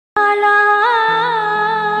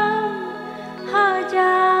সালাম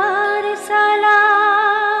হাজার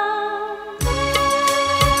সালাম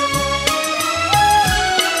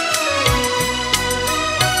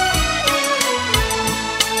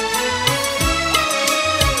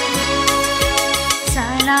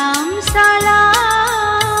সালাম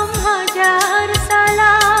সালাম হাজার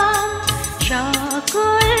সালাম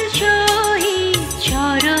সকল শহীদ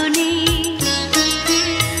চরণে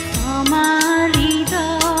আমার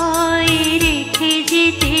হৃদয়ে রেখে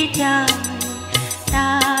যেতে চাই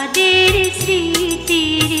তাদের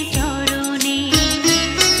স্মৃতির চরণে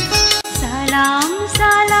সালাম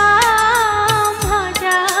সালাম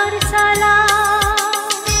হাজার সালাম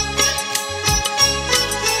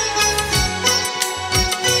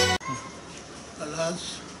আলহাজ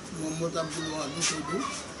মোহাম্মদ আব্দুল ওয়াদুদ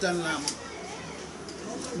তার নাম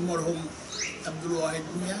মরহুম আব্দুল ওয়াহিদ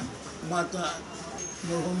মিয়া, মাতা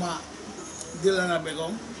মরহুমা দিলারা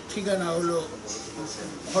বেগম, ঠিকানা হলো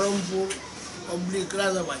খড়মপুর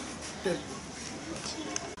 /রাজাবাই।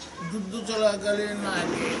 যুদ্ধ চলাকালীন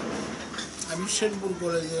আগে আমি শেরপুর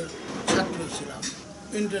কলেজের ছাত্র ছিলাম,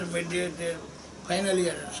 ইন্টারমিডিয়েটের ফাইনাল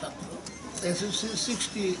ইয়ারের ছাত্র।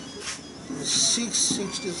 SSC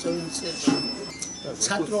 66-67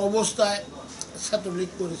 ছাত্র অবস্থায়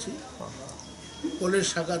ছাত্রলীগ করেছি। কলেজ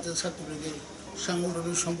শাখাতে ছাত্রলীগের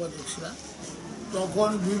সাংগঠনিক সম্পাদক ছিলাম। তখন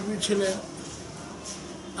ভিপি ছিলেন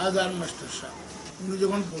আজার মাস্টার সাহেব। উনি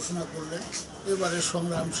যখন ঘোষণা করলেন এবারের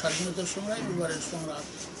সংগ্রাম স্বাধীনতার সংগ্রাম, এবারের সংগ্রাম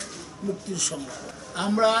মুক্তির সংগ্রাম,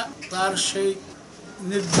 আমরা তার সেই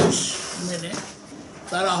নির্দেশ মেনে,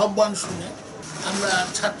 তার আহ্বান শুনে আমরা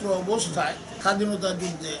ছাত্র অবস্থায় স্বাধীনতা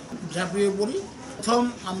যুদ্ধে ঝাঁপিয়ে পড়ি। প্রথম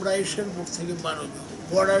আমরা এই শেরপুর থেকে 12 জন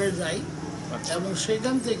বর্ডারে যাই এবং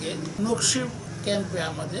সেখান থেকে নকশি ক্যাম্পে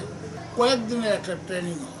আমাদের কয়েকদিনের একটা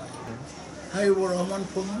ট্রেনিং হয়। হাবিবুর রহমান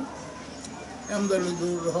ফনু,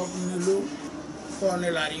 আমদালুদুর হক নীলু,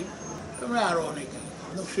 কর্নেল আরিফ, আমরা আরও অনেকে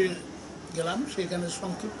নকশি গেলাম। সেখানে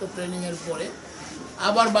সংক্ষিপ্ত ট্রেনিংয়ের পরে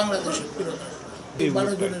আবার বাংলাদেশে ফেরত আসলাম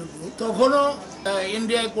 12 জনের গ্রুপ। তখনও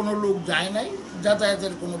ইন্ডিয়ায় কোনো লোক যায় নাই,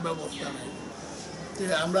 যাতায়াতের কোনো ব্যবস্থা নেই।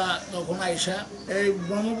 আমরা তখন আইসা এই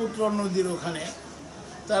ব্রহ্মপুত্র নদীর ওখানে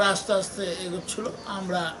তারা আস্তে আস্তে এগোচ্ছিল।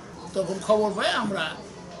 আমরা তখন খবর পাই, আমরা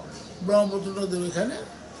ব্রহ্মপুত্র নদীর ওইখানে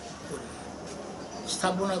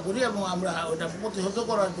স্থাপনা করি এবং আমরা ওটা প্রতিহত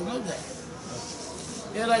করার জন্য যাই।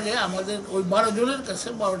 এর আগে আমাদের ওই 12 জনের কাছে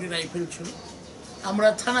 12টি রাইফেল ছিল। আমরা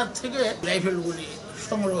থানার থেকে রাইফেলগুলি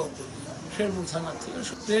সংগ্রহ করি, শেরপুর থানার থেকে।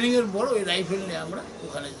 ট্রেনিংয়ের পর ওই রাইফেল নিয়ে আমরা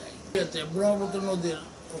ওখানে যাই, ব্রহ্মপুত্র নদীর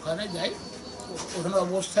ওখানে যাই। ওখানে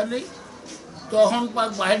অবস্থান নেই। তখন পাক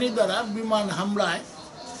বাহিনীর দ্বারা বিমান হামলায়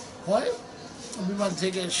হয়, বিমান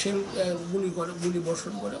থেকে গুলি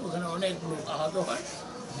বর্ষণ করে, ওখানে অনেক লোক আহত হয়।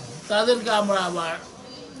 তাদেরকে আমরা আবার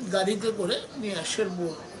গাড়িতে করে নিয়ে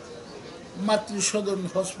শেরপুর মাতৃসদন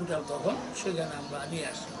হসপিটাল, তখন সেখানে আমরা নিয়ে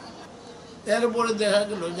আসি। এরপরে দেখা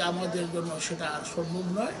গেল যে আমাদের জন্য সেটা আর সম্ভব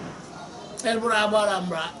নয়। এরপরে আবার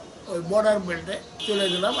আমরা ওই বর্ডার বেল্টে চলে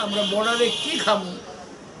গেলাম। আমরা বর্ডারে কী খাবো,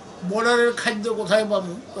 বর্ডারের খাদ্য কোথায়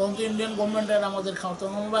পাবো? তখন তো ইন্ডিয়ান গভর্নমেন্টের আমাদের খাওয়া,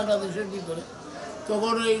 তখন বাংলাদেশের ভিতরে।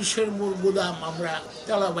 তখন এই শেরপুর গুদাম আমরা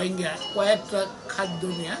তেলা ভাঙ্গা কয়েকটা খাদ্য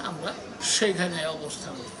নিয়ে আমরা সেইখানে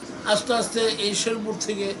অবস্থান করি। আস্তে আস্তে এই শেরপুর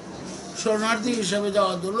থেকে শরণার্থী হিসাবে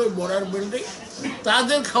যাওয়া ধরলো ওই বর্ডার বেল্টে।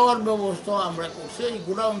 তাদের খাওয়ার ব্যবস্থা আমরা করছি। এই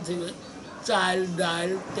গোডাউন থেকে চাল, ডাল,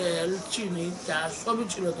 তেল, চিনি, চা সবই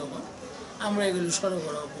ছিল তখন। আমরা এগুলি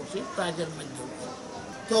সরবরাহ করছি ট্রাকের মাধ্যমে।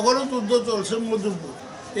 তখনও যুদ্ধ চলছে মধুপুর।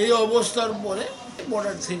 এই অবস্থার পরে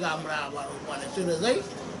বর্ডার থেকে আমরা আবার ওপারে চলে যাই।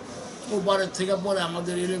 ওপারের থেকে পরে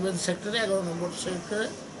আমাদের 11 সেক্টরে, 11 নম্বর সেক্টরে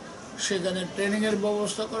সেখানে ট্রেনিংয়ের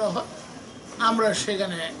ব্যবস্থা করা হয়। আমরা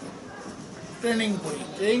সেখানে ট্রেনিং করি।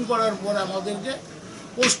 ট্রেনিং করার পর আমাদেরকে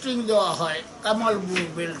পোস্টিং দেওয়া হয় কামালপুর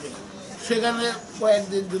বেল্টে। সেখানে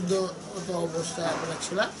কয়েকদিন যুদ্ধরত অবস্থায় আমরা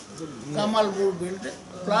ছিলাম কামালপুর বেল্টে।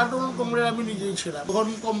 প্লাটুন কমান্ডার আমি নিজেই ছিলাম। তখন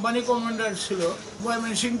কোম্পানি কমান্ডার ছিল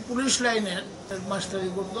ময়মনসিংহ পুলিশ লাইনের মাস্টারি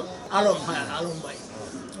করতো আলম, আলম ভাই,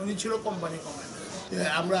 উনি ছিল কোম্পানি কমান্ডার।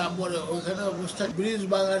 আমরা পরে ওইখানে অবস্থায় ব্রিজ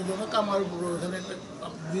ভাঙার জন্য কামালপুর ওখানে একটা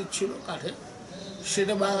ব্রিজ ছিল কাঠের,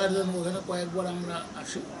 সেটা ভাঙার জন্য ওখানে কয়েকবার আমরা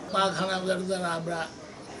আসি। পাক হানাদার দ্বারা আমরা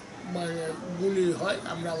গুলি হয়,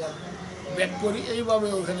 আমরা আবার ব্যাক করি। এইভাবে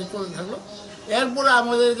ওখানে চলে থাকলো। এরপরে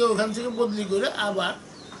আমাদেরকে ওখান থেকে বদলি করে আবার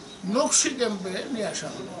নকশি ক্যাম্পে নিয়ে আসা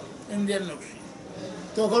হলো, ইন্ডিয়ান নকশি।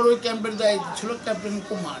 তখন ওই ক্যাম্পের দায়িত্ব ছিল ক্যাপ্টেন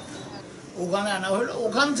কুমার। ওখানে আনা হলো।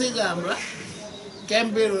 ওখান থেকে আমরা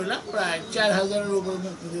ক্যাম্পে রইলাম প্রায় 4000-এর উপর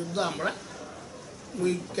মুক্তিযোদ্ধা আমরা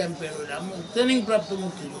ওই ক্যাম্পে রইলাম, ট্রেনিংপ্রাপ্ত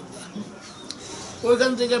মুক্তিযোদ্ধা।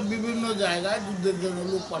 ওইখান থেকে বিভিন্ন জায়গায় যুদ্ধের জন্য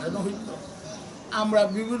লোক পাঠানো হইত। আমরা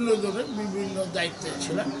বিভিন্ন জনের বিভিন্ন দায়িত্বে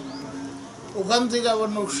ছিলাম। ওখান থেকে আবার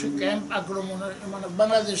নকশি ক্যাম্প আক্রমণের মানে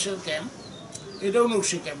বাংলাদেশের ক্যাম্প, এটাও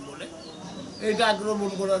নকশি ক্যাম্প বলে, এটা আক্রমণ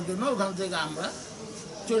করার জন্য ওখান থেকে আমরা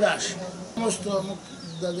চলে আসি সমস্ত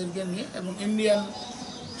মুক্তিযোদ্ধাদেরকে নিয়ে এবং ইন্ডিয়ান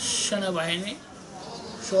সেনাবাহিনী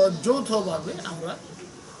সহ যৌথভাবে আমরা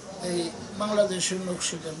এই বাংলাদেশের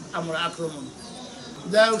নকশি ক্যাম্প আমরা আক্রমণ করি।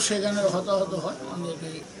 যাই হোক সেখানে হতাহত হয়,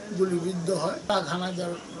 অনেকেই গুলিবিদ্ধ হয়,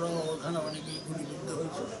 হানাদাররাও ওখানে অনেকেই গুলিবিদ্ধ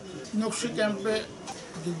হয়েছে। নকশি ক্যাম্পে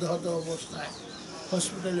যুদ্ধাহত অবস্থায়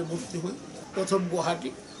হসপিটালে ভর্তি হই, প্রথম গুয়াহাটি,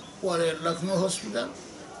 পরে Lucknow hospital,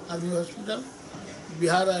 army hospital,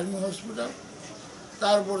 Bihar army hospital,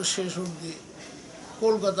 তারপরে শেষ অবধি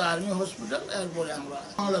কলকাতা আর্মি হসপিটাল। এরপরে আমরা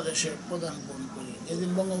বাংলাদেশে পদার্পণ করি।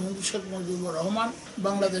 যেদিন বঙ্গবন্ধু শেখ মুজিবুর রহমান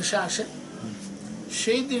বাংলাদেশে আসেন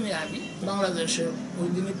সেই দিনে আমি বাংলাদেশে ওই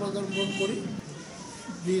দিনই পদার্পণ করি।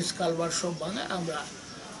 ব্রিজ কালভার সব ভাঙে আমরা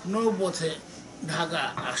নৌপথে ঢাকা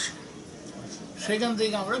আসি। সেখান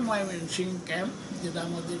থেকে আমরা ময়মনসিংহ ক্যাম্প যেটা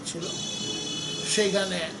আমাদের ছিল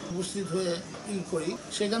সেখানে উপস্থিত হয়ে করি।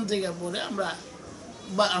 সেখান থেকে পরে আমরা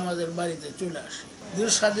আমাদের বাড়িতে চলে আসি।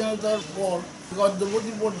 দেশ স্বাধীনতার পর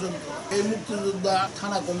অদ্যবধি পর্যন্ত এই মুক্তিযোদ্ধা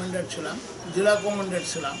থানা কমান্ডার ছিলাম, জেলা কমান্ডার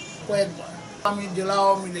ছিলাম কয়েকবার। আমি জেলা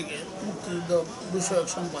আওয়ামী লীগের মুক্তিযুদ্ধ বিষয়ক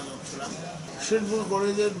সম্পাদক ছিলাম। শেরপুর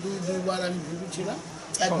কলেজের দুইবার আমি ভিপি ছিলাম,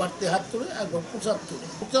 একবার ৭৩, একবার ৭৫।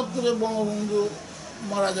 ৭৫ বঙ্গবন্ধু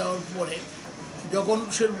মারা যাওয়ার পরে যখন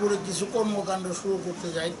শেরপুরে কিছু কর্মকাণ্ড শুরু করতে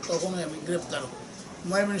যাই তখনই আমি গ্রেপ্তার হই।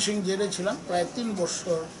 ময়মনসিংহ জেলে ছিলাম প্রায় ৩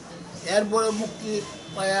 বছর। এরপরে মুক্তি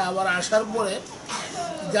পায়ে আবার আসার পরে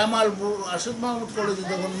জামালপুর আশিক মাহমুদ কলেজে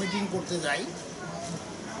যখন মিটিং করতে যাই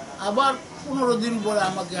আবার ১৫ দিন পরে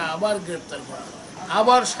আমাকে আবার গ্রেপ্তার করা হয়।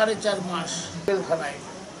 আবার ৪.৫ মাস জেলখানায়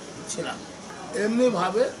ছিলাম।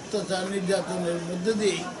 এমনিভাবে তথা নির্যাতনের মধ্যে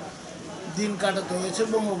দিয়েই দিন কাটাতে হয়েছে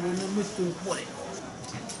বঙ্গবন্ধুর মৃত্যুর পরে।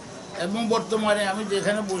 এবং বর্তমানে আমি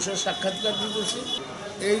যেখানে বসে সাক্ষাৎকার দিতেছি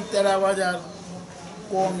এই তেরাবাজার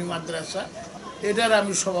কওমি মাদ্রাসা, এটার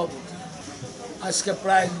আমি সভাপতি। আজকে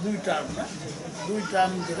প্রায় ২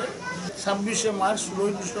 টার্ম ধরে ২৬শে মার্চ,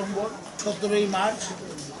 ১৬ই ডিসেম্বর, ১৭ই মার্চ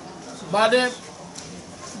বাদে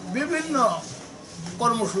বিভিন্ন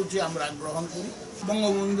কর্মসূচি আমরা গ্রহণ করি।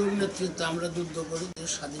 বঙ্গবন্ধুর নেতৃত্বে আমরা যুদ্ধ করে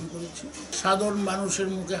দেশ স্বাধীন করেছি সাধারণ মানুষের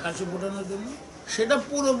মুখে হাসি ফোটানোর জন্য। সেটা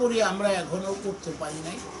পুরোপুরি আমরা এখনও করতে পারি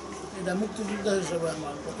নাই, এটা মুক্তিযোদ্ধা হিসেবে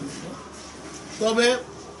আমার প্রতিনিধি। তবে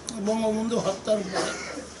বঙ্গবন্ধু হত্যার পরে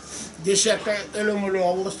দেশে একটা এলোমেলো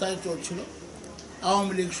অবস্থায় চলছিল।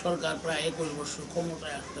 আওয়ামী লীগ সরকার প্রায় ২১ বছর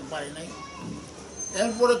ক্ষমতায় আসতে পারে নাই।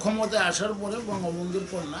 এরপরে ক্ষমতায় আসার পরে বঙ্গবন্ধুর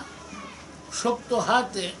কন্যা শক্ত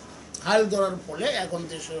হাতে হাল ধরার ফলে এখন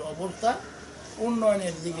দেশের অবস্থা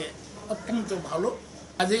উন্নয়নের দিকে অত্যন্ত ভালো।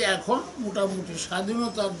 কাজে এখন মোটামুটি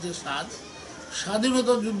স্বাধীনতার যে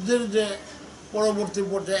স্বাধীনতা যুদ্ধের যে পরবর্তী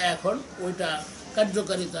পর্যায়ে এখন ওইটা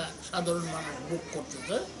কার্যকারিতা সাধারণ মানুষ ভোগ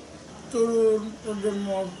করতেছে। তরুণ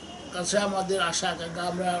প্রজন্মর কাছে আমাদের আশা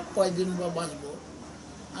আমরা কয়দিন বা বাঁচব।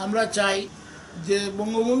 আমরা চাই যে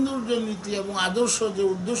বঙ্গবন্ধুর যে নীতি এবং আদর্শ যে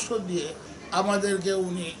উদ্দেশ্য দিয়ে আমাদেরকে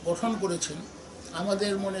উনি গঠন করেছেন,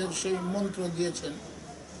 আমাদের মনে সেই মন্ত্র দিয়েছেন,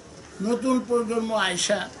 নতুন প্রজন্ম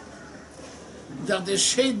আয়সা যাতে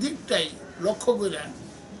সেই দিকটাই লক্ষ্য করে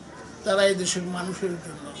তারা এই দেশের মানুষের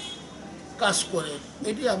জন্য কাজ করে,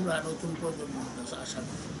 এটি আমরা নতুন প্রজন্মের কাছে আশা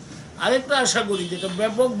করি। আরেকটা আশা করি যেটা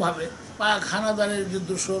ব্যাপকভাবে পাক হানাদারের যে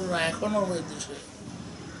দোসররা এখনও ওই দেশে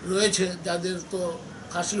রয়েছে, যাদের তো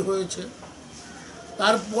ফাঁসি হয়েছে,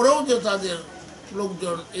 তারপরেও যে তাদের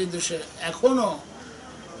লোকজন এই দেশে এখনও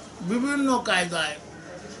বিভিন্ন কায়দায়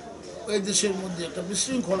এই দেশের মধ্যে একটা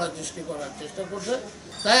বিশৃঙ্খলা সৃষ্টি করার চেষ্টা করছে।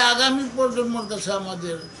 তাই আগামী প্রজন্মের কাছে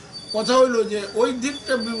আমাদের কথা হইল যে ওই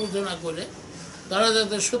দিকটা বিবেচনা করে তারা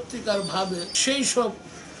যাতে সত্যিকারভাবে সেই সব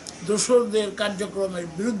দোসরদের কার্যক্রমের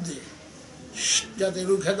বিরুদ্ধে যাতে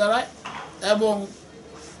রুখে দাঁড়ায় এবং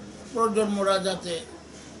প্রজন্মরা যাতে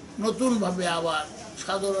নতুনভাবে আবার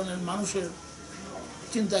সাধারণের মানুষের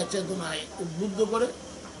চিন্তা চেতনায় উদ্বুদ্ধ করে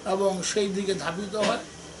এবং সেই দিকে ধাবিত হয়,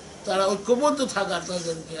 তারা ঐক্যবদ্ধ থাকার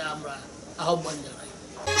তাদেরকে আমরা আহ্বান জানাই।